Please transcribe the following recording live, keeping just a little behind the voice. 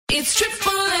It's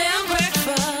Triple M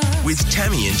breakfast with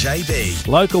Tammy and JB.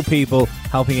 Local people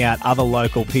helping out other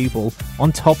local people.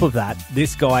 On top of that,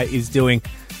 this guy is doing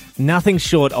nothing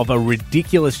short of a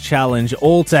ridiculous challenge,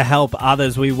 all to help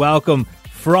others. We welcome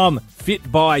from Fit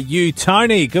by You,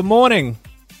 Tony. Good morning.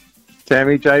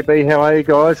 Tammy, JB, how are you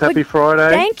guys? Happy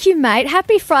Friday. Thank you, mate.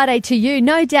 Happy Friday to you.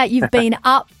 No doubt you've been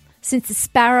up since the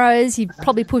Sparrows. You've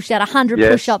probably pushed out 100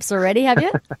 Yes. push-ups already, have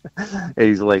you?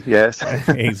 Easily, yes.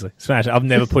 Easily. Smash. I've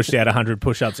never pushed out 100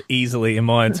 push-ups easily in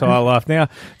my entire life. Now,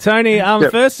 Tony,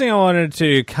 first thing I wanted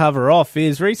to cover off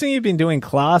is recently you've been doing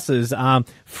classes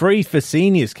free for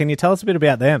seniors. Can you tell us a bit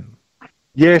about them?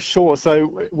 Yeah, sure.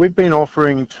 So we've been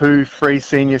offering 2 free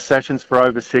senior sessions for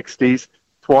over 60s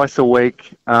twice a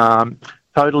week,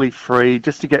 totally free,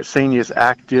 just to get seniors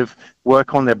active,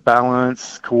 work on their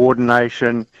balance,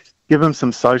 coordination, give them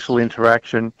some social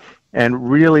interaction. And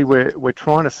really, we're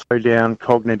trying to slow down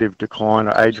cognitive decline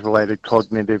or age-related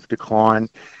cognitive decline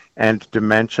and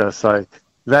dementia. So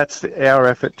that's our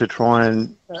effort to try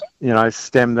and,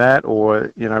 stem that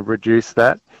or, reduce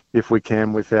that if we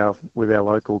can with our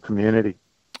local community.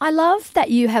 I love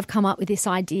that you have come up with this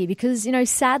idea because,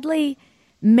 sadly,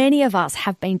 many of us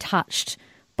have been touched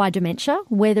by dementia,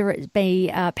 whether it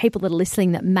be people that are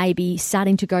listening that may be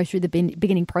starting to go through the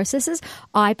beginning processes.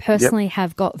 I personally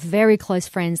have got very close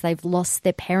friends. They've lost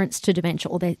their parents to dementia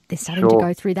or they're starting to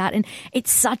go through that. And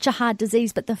it's such a hard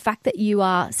disease. But the fact that you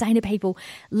are saying to people,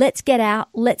 let's get out,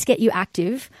 let's get you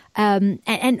active,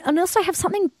 and also have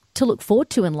something to look forward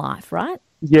to in life, right?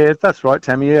 Yeah, that's right,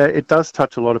 Tammy. Yeah, it does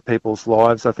touch a lot of people's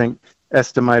lives. I think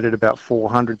estimated about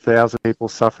 400,000 people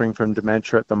suffering from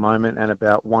dementia at the moment and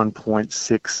about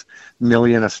 1.6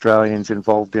 million Australians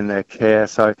involved in their care.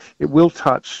 So it will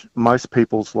touch most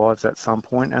people's lives at some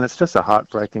point, and it's just a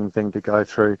heartbreaking thing to go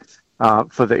through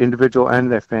for the individual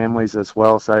and their families as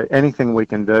well. So anything we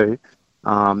can do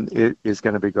it is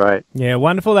going to be great. Yeah,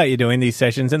 wonderful that you're doing these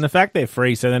sessions, and the fact they're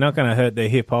free, so they're not going to hurt the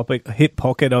hip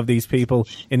pocket of these people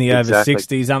in the over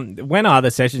 60s. When are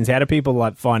the sessions? How do people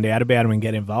find out about them and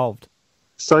get involved?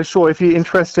 So sure, if you're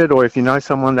interested or if you know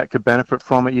someone that could benefit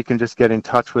from it, you can just get in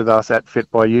touch with us at Fit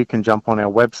by You. You can jump on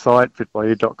our website,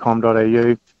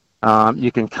 fitbyu.com.au.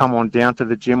 You can come on down to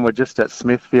the gym. We're just at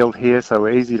Smithfield here, so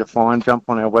we're easy to find. Jump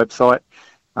on our website.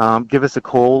 Give us a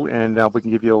call and we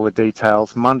can give you all the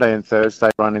details. Monday and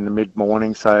Thursday run in the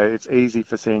mid-morning, so it's easy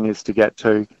for seniors to get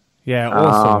to. Yeah,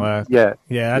 awesome work. Yeah,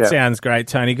 that sounds great,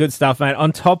 Tony. Good stuff, mate.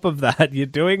 On top of that, you're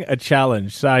doing a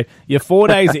challenge. So you're 4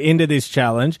 days into this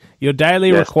challenge. Your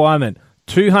daily requirement,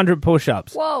 200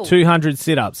 push-ups, 200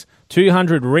 sit-ups,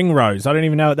 200 ring rows. I don't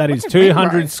even know what that is.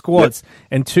 200 squats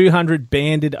and 200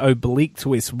 banded oblique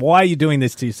twists. Why are you doing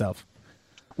this to yourself?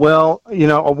 Well,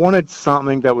 I wanted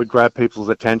something that would grab people's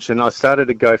attention. I started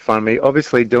a GoFundMe.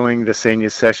 Obviously, doing the senior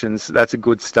sessions, that's a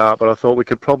good start, but I thought we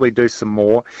could probably do some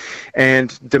more.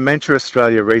 And Dementia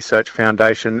Australia Research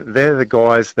Foundation, they're the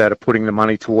guys that are putting the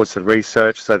money towards the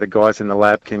research, so the guys in the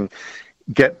lab can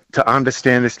get to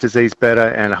understand this disease better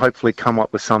and hopefully come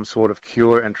up with some sort of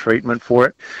cure and treatment for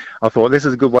it. I thought this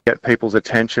is a good way to get people's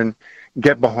attention,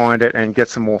 get behind it, and get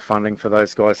some more funding for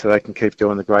those guys so they can keep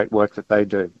doing the great work that they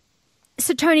do.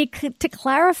 So, Tony, to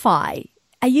clarify,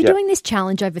 are you doing this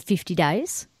challenge over 50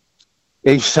 days?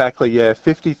 Exactly, yeah.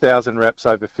 50,000 reps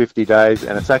over 50 days,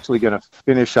 and it's actually going to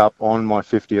finish up on my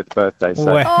 50th birthday.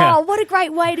 So. Wow. Oh, what a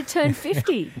great way to turn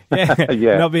 50.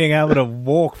 Yeah. Not being able to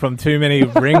walk from too many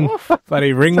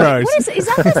bloody ring rows. Is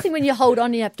that the thing when you hold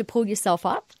on, you have to pull yourself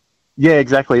up? Yeah,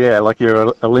 exactly, yeah. Like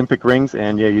your Olympic rings,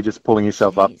 and you're just pulling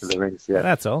yourself up to the rings, yeah.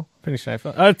 That's all. Pretty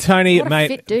straightforward. Oh, Tony, what a mate,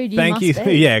 fit dude you thank you. must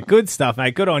be. Yeah, good stuff,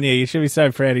 mate. Good on you. You should be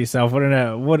so proud of yourself.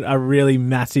 What a really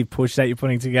massive push that you're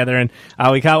putting together, and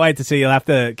we can't wait to see. You'll have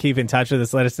to keep in touch with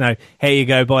us. Let us know how you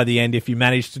go by the end, if you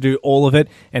manage to do all of it,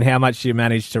 and how much you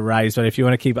manage to raise. But if you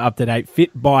want to keep up to date, Fit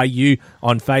by You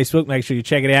on Facebook. Make sure you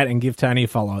check it out and give Tony a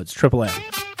follow. It's Triple M.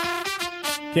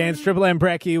 Cairns Triple M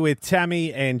Bracky with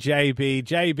Tammy and JB.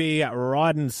 JB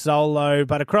riding solo,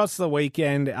 but across the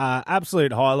weekend,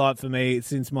 absolute highlight for me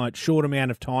since my short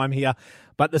amount of time here.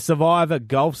 But the Survivor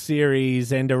Golf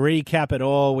Series, and to recap it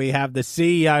all, we have the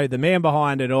CEO, the man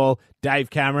behind it all, Dave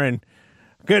Cameron.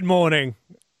 Good morning.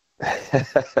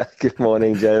 Good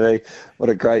morning, JB. What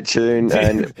a great tune!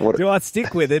 And do I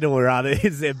stick with it, or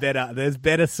is there better? There's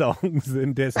better songs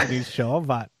than Destiny's Child,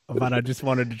 but I just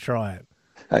wanted to try it.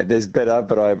 There's better,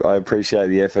 but I appreciate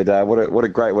the effort. What a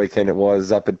great weekend it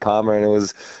was up at Palmer, and it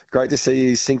was great to see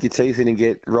you sink your teeth in and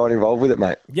get right involved with it,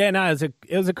 mate. Yeah, no, it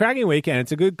was a cracking weekend.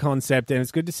 It's a good concept, and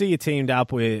it's good to see you teamed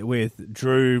up with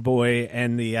Drew Boy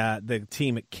and the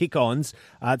team at Kick-Ons.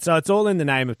 So it's all in the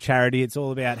name of charity. It's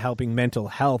all about helping mental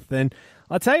health. And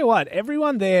I'll tell you what,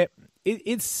 everyone there,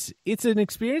 it's an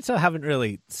experience I haven't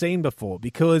really seen before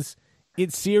because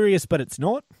it's serious, but it's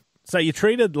not. So you're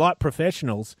treated like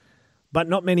professionals, but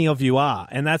not many of you are,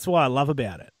 and that's what I love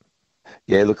about it.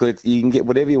 Yeah, look, you can get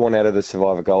whatever you want out of the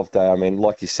Survivor Golf Day. I mean,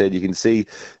 like you said, you can see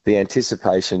the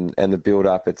anticipation and the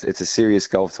build-up. It's a serious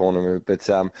golf tournament. But,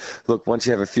 look, once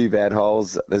you have a few bad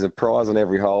holes, there's a prize on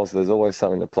every hole, so there's always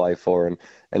something to play for.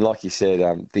 And like you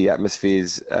said, the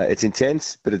atmosphere's it's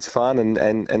intense, but it's fun.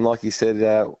 And like you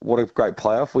said, what a great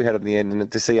playoff we had at the end. And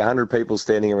to see 100 people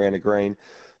standing around a green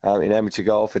in amateur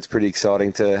golf, it's pretty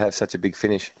exciting to have such a big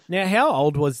finish. Now, how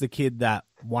old was the kid that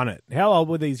won it? How old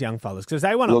were these young fellas? Because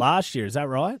they won it last year, is that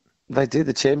right? They did.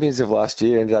 The champions of last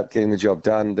year ended up getting the job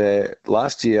done.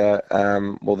 Last year,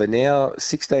 they're now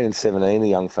 16 and 17, the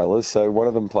young fellas. So one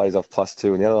of them plays off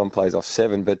 +2 and the other one plays off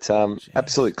 7. But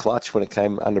absolute clutch when it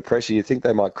came under pressure. You'd think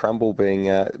they might crumble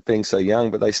being so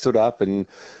young, but they stood up and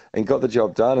got the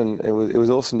job done. And it was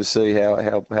awesome to see how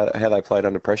they played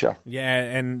under pressure. Yeah,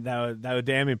 and they were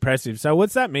damn impressive. So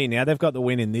what's that mean now? They've got the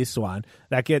win in this one.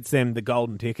 That gets them the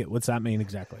golden ticket. What's that mean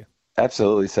exactly?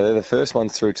 Absolutely. So they're the first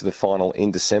ones through to the final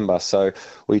in December. So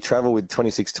we travel with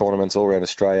 26 tournaments all around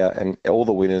Australia, and all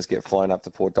the winners get flown up to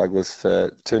Port Douglas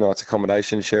for 2 nights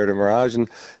accommodation, Sheraton Mirage, and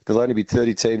there'll only be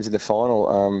 30 teams in the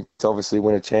final to obviously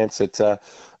win a chance at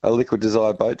a Liquid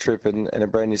Desire boat trip and a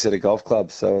brand new set of golf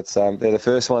clubs. So it's they're the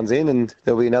first ones in, and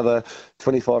there'll be another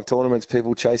 25 tournaments,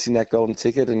 people chasing that golden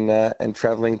ticket and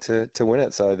travelling to win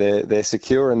it. So they're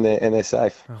secure and they're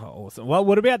safe. Oh, awesome. Well,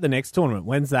 what about the next tournament?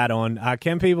 When's that on?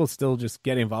 Can people still just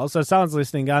get involved? So someone's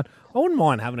listening going, I wouldn't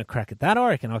mind having a crack at that. I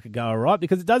reckon I could go all right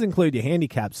because it does include your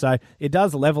handicap. So it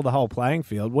does level the whole playing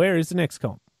field. Where is the next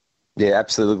comp? Yeah,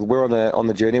 absolutely. We're on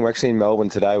the journey. We're actually in Melbourne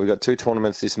today. We've got 2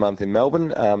 tournaments this month in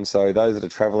Melbourne. So those that are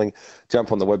travelling,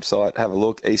 jump on the website, have a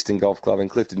look. Eastern Golf Club in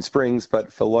Clifton Springs.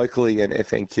 But for locally and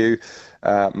FNQ,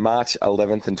 March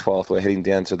 11th and 12th, we're heading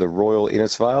down to the Royal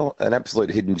Innisfail, an absolute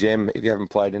hidden gem. If you haven't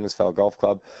played Innisfail Golf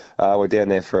Club, we're down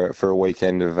there for a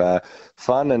weekend of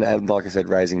fun and, like I said,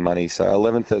 raising money. So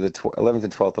 11th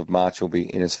and 12th of March will be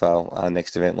Innisfail, our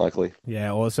next event locally.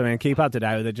 Yeah, awesome. And keep up to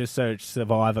date with it. Just search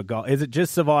Survivor Golf. Is it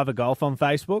just Survivor Golf on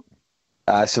Facebook?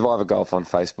 Survivor Golf on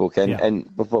Facebook.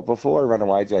 And before I run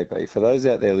away, JB, for those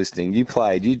out there listening, you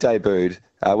debuted.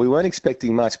 We weren't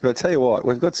expecting much, but I tell you what,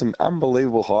 we've got some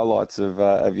unbelievable highlights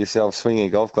of yourself swinging a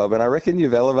golf club, and I reckon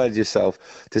you've elevated yourself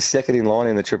to second in line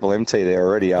in the Triple MT there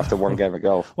already after one game of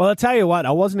golf. Well, I tell you what,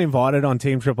 I wasn't invited on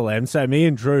Team Triple M, so me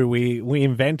and Drew, we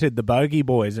invented the Bogey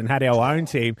Boys and had our own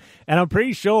team, and I'm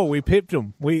pretty sure we pipped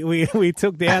them. We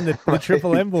took down the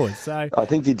Triple M boys. So I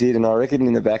think you did, and I reckon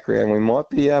in the background we might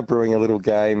be brewing a little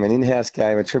game, an in-house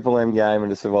game, a Triple M game,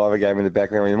 and a Survivor game in the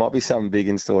background. There might be something big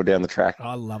in store down the track.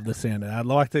 I love the sound of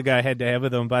that. I'd like to go head-to-head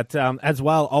with them, but as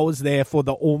well, I was there for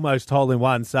the almost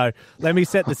hole-in-one, so let me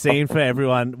set the scene for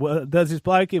everyone. Well, there's this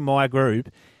bloke in my group.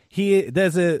 Here,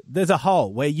 there's a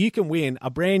hole where you can win a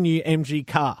brand new MG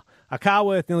car, a car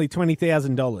worth nearly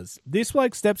 $20,000. This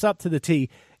bloke steps up to the tee,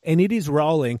 and it is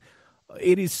rolling.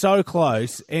 It is so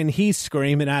close, and he's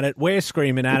screaming at it. We're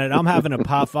screaming at it. I'm having a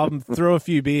puff. I'm through a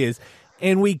few beers,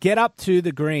 and we get up to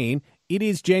the green. It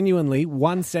is genuinely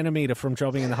 1 centimetre from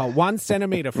dropping in the hole. 1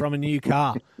 centimetre from a new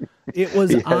car. It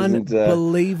was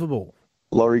unbelievable.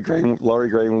 Laurie Green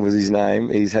was his name.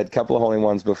 He's had a couple of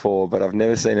hole-in-ones before, but I've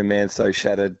never seen a man so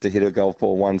shattered to hit a golf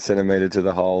ball 1 centimetre to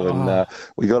the hole. And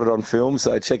we got it on film,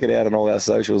 so check it out on all our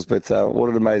socials. But what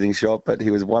an amazing shot. But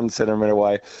he was 1 centimetre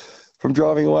away from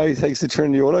driving away thanks to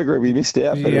Trinity Auto Group. He missed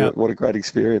out, but what a great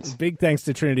experience. Big thanks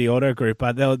to Trinity Auto Group.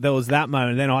 But there was that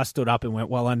moment. Then I stood up and went,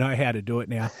 well, I know how to do it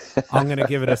now. I'm going to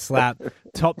give it a slap,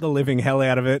 top the living hell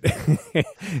out of it.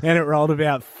 And it rolled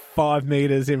about 5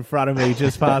 metres in front of me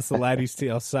just past the ladies'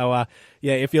 tee. So,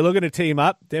 if you're looking to team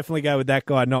up, definitely go with that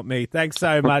guy, not me. Thanks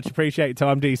so much. Appreciate your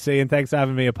time, DC, and thanks for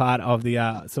having me a part of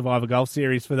the Survivor Golf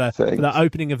Series for the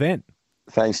opening event.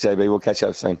 Thanks, JB. We'll catch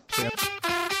up soon. Yep.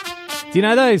 Do you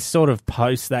know those sort of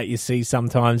posts that you see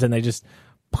sometimes and they just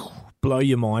blow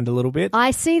your mind a little bit?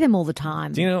 I see them all the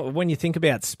time. Do you know when you think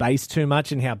about space too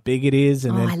much and how big it is?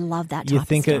 And then I love that you type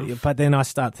think of stuff. but then I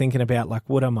start thinking about like,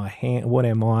 what am I?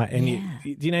 And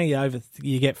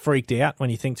you get freaked out when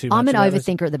you think too much. I'm an about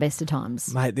overthinker at the best of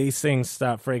times. Mate, these things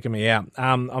start freaking me out.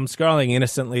 I'm scrolling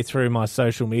innocently through my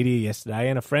social media yesterday,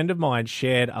 and a friend of mine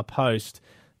shared a post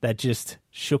that just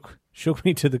shook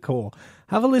me to the core.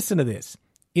 Have a listen to this.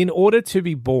 In order to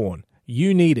be born,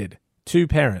 you needed 2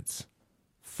 parents,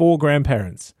 4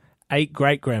 grandparents, 8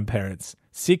 great-grandparents,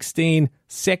 16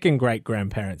 second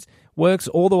great-grandparents. Works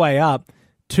all the way up,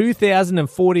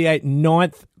 2,048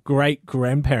 ninth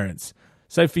great-grandparents.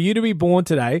 So for you to be born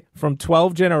today from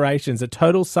 12 generations, a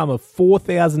total sum of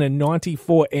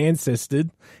 4,094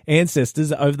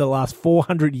 ancestors over the last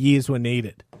 400 years were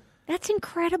needed. That's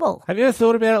incredible. Have you ever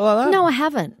thought about it like that? No, I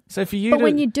haven't. So for you But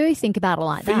when you do think about it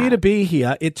like for that. you to be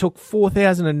here, it took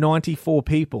 4,094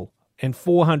 people and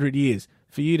 400 years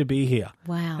for you to be here.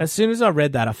 Wow. As soon as I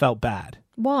read that, I felt bad.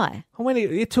 Why? I mean,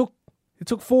 it took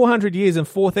 400 years and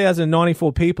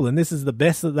 4,094 people, and this is the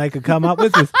best that they could come up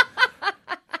with.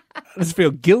 I just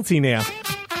feel guilty now.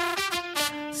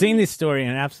 Seen this story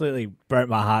and it absolutely broke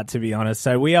my heart, to be honest.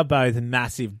 So we are both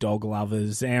massive dog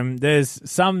lovers, and there's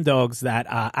some dogs that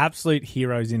are absolute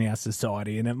heroes in our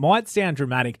society, and it might sound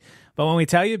dramatic, but when we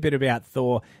tell you a bit about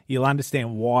Thor, you'll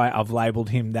understand why I've labelled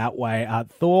him that way.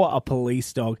 Thor, a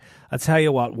police dog. I tell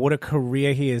you what a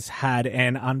career he has had,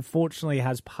 and unfortunately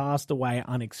has passed away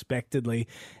unexpectedly.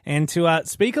 And to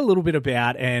speak a little bit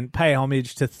about and pay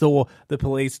homage to Thor, the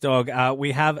police dog,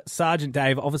 we have Sergeant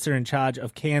Dave, officer in charge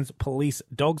of Cairns Police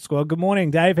Dog Squad. Good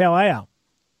morning, Dave. How are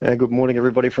you? Good morning,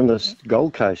 everybody from the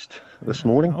Gold Coast this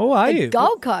morning. Oh, are The you?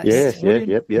 Gold Coast. Yes,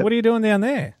 yep. What are you doing down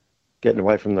there? Getting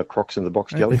away from the crocs and the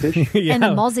box jellyfish. Yeah, And the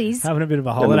mozzies. Having a bit of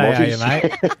a holiday, are you,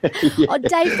 mate? Oh,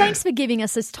 Dave, thanks for giving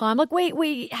us this time. Look,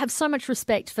 we have so much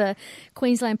respect for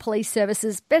Queensland Police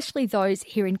Services, especially those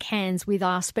here in Cairns with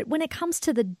us. But when it comes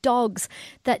to the dogs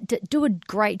that do a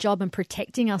great job in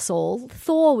protecting us all,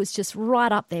 Thor was just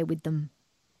right up there with them.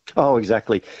 Oh,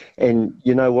 exactly. And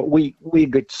you know what? We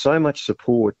get so much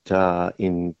support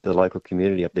in the local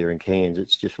community up there in Cairns.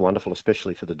 It's just wonderful,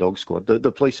 especially for the dog squad.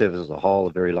 The police service as a whole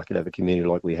are very lucky to have a community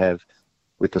like we have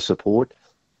with the support.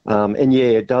 And yeah,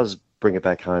 it does bring it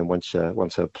back home once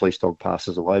a police dog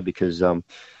passes away, because they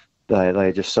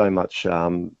are just so much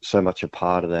a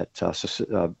part of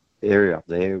that area up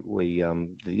there. The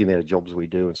amount of jobs we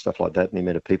do and stuff like that, and the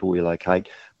amount of people we locate,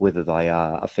 whether they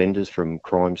are offenders from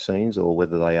crime scenes or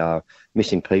whether they are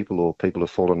missing people or people who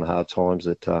have fallen in hard times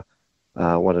that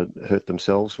want to hurt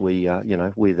themselves,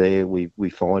 we're there, we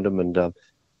find them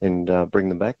and bring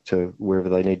them back to wherever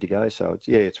they need to go. So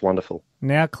it's wonderful.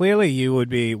 Now, clearly you would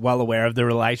be well aware of the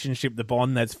relationship, the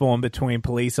bond that's formed between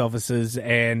police officers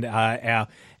and our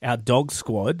dog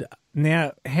squad.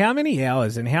 Now, how many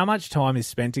hours and how much time is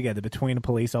spent together between a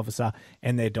police officer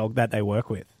and their dog that they work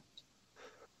with?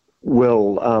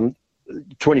 Well,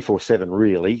 24/7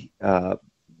 really.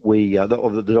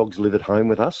 The dogs live at home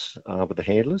with us, with the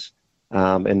handlers.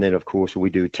 And then, of course, we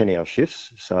do 10-hour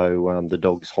shifts. So the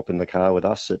dogs hop in the car with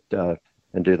us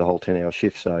and do the whole 10-hour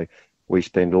shift. So we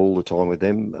spend all the time with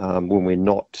them. When we're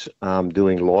not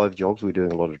doing live jobs, we're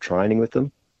doing a lot of training with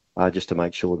them just to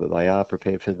make sure that they are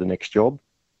prepared for the next job.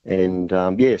 And,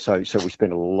 so we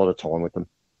spend a lot of time with them.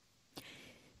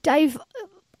 Dave,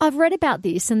 I've read about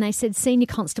this, and they said Senior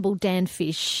Constable Dan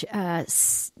Fish, their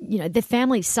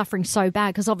family's suffering so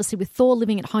bad because obviously with Thor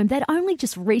living at home, they'd only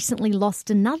just recently lost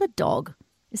another dog.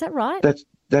 Is that right?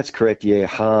 That's correct, yeah.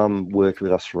 Harm worked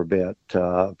with us for about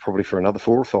probably for another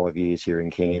 4 or 5 years here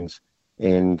in Cairns,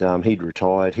 and he'd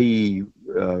retired. He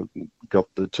got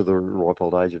to the ripe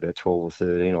old age of about 12 or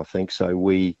 13, I think, so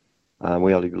we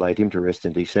only laid him to rest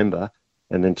in December,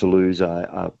 and then to lose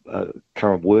a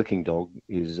current working dog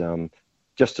is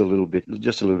just a little bit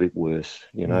worse,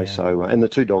 Yeah. So, and the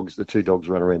two dogs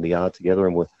run around the yard together,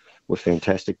 and we're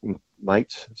fantastic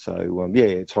mates. So,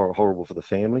 it's horrible for the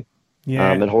family.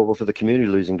 Yeah. And horrible for the community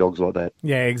losing dogs like that.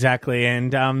 Yeah, exactly.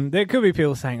 And there could be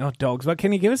people saying, oh, dogs, but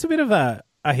can you give us a bit of a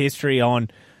history on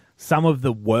some of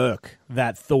the work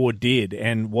that Thor did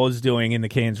and was doing in the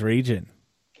Cairns region?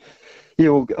 Yeah,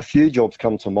 well, a few jobs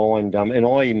come to mind, and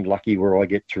I am lucky where I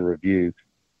get to review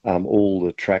all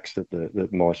the tracks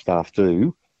that my staff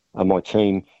do, my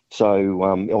team. So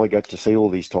I get to see all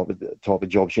these type of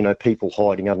jobs. People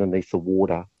hiding underneath the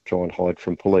water, trying to hide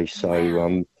from police.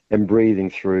 So and breathing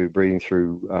through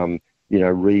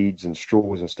reeds and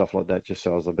straws and stuff like that. Just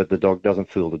so I bet the dog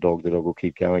doesn't feel the dog will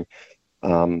keep going.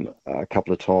 A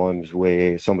couple of times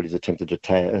where somebody's attempted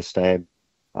to stab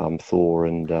Thor,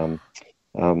 and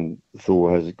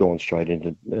Thor has gone straight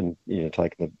into and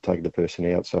taken the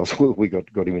person out. So we got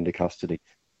him into custody.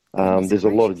 There's a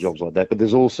lot of jobs like that, but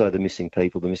there's also the missing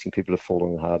people. The missing people have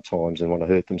fallen in hard times and want to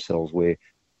hurt themselves, where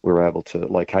we're able to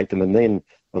locate them. And then,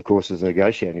 of course, there's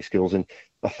negotiating skills. And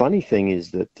the funny thing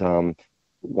is that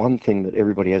one thing that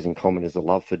everybody has in common is a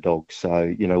love for dogs.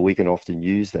 So we can often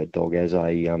use that dog as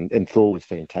and Thor was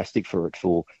fantastic for it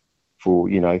for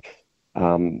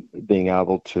being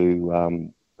able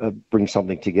to bring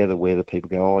something together where the people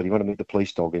go, oh, do you want to meet the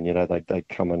police dog? And they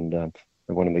come and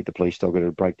they want to meet the police dog, and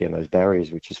it'll break down those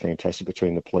barriers, which is fantastic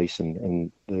between the police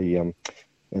and the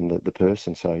the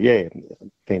person. So, yeah,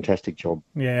 fantastic job.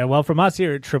 Yeah, well, from us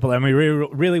here at Triple M, we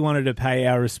really wanted to pay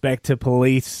our respect to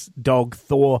police dog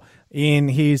Thor. In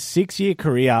his 6-year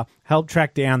career, helped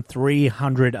track down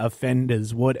 300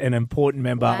 offenders. What an important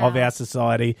member of our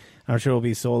society. I'm sure will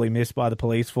be sorely missed by the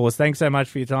police force. Thanks so much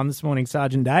for your time this morning,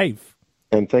 Sergeant Dave.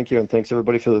 And thank you, and thanks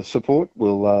everybody for the support.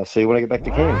 We'll see you when I get back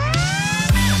to Cairns.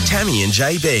 Tammy and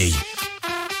JB.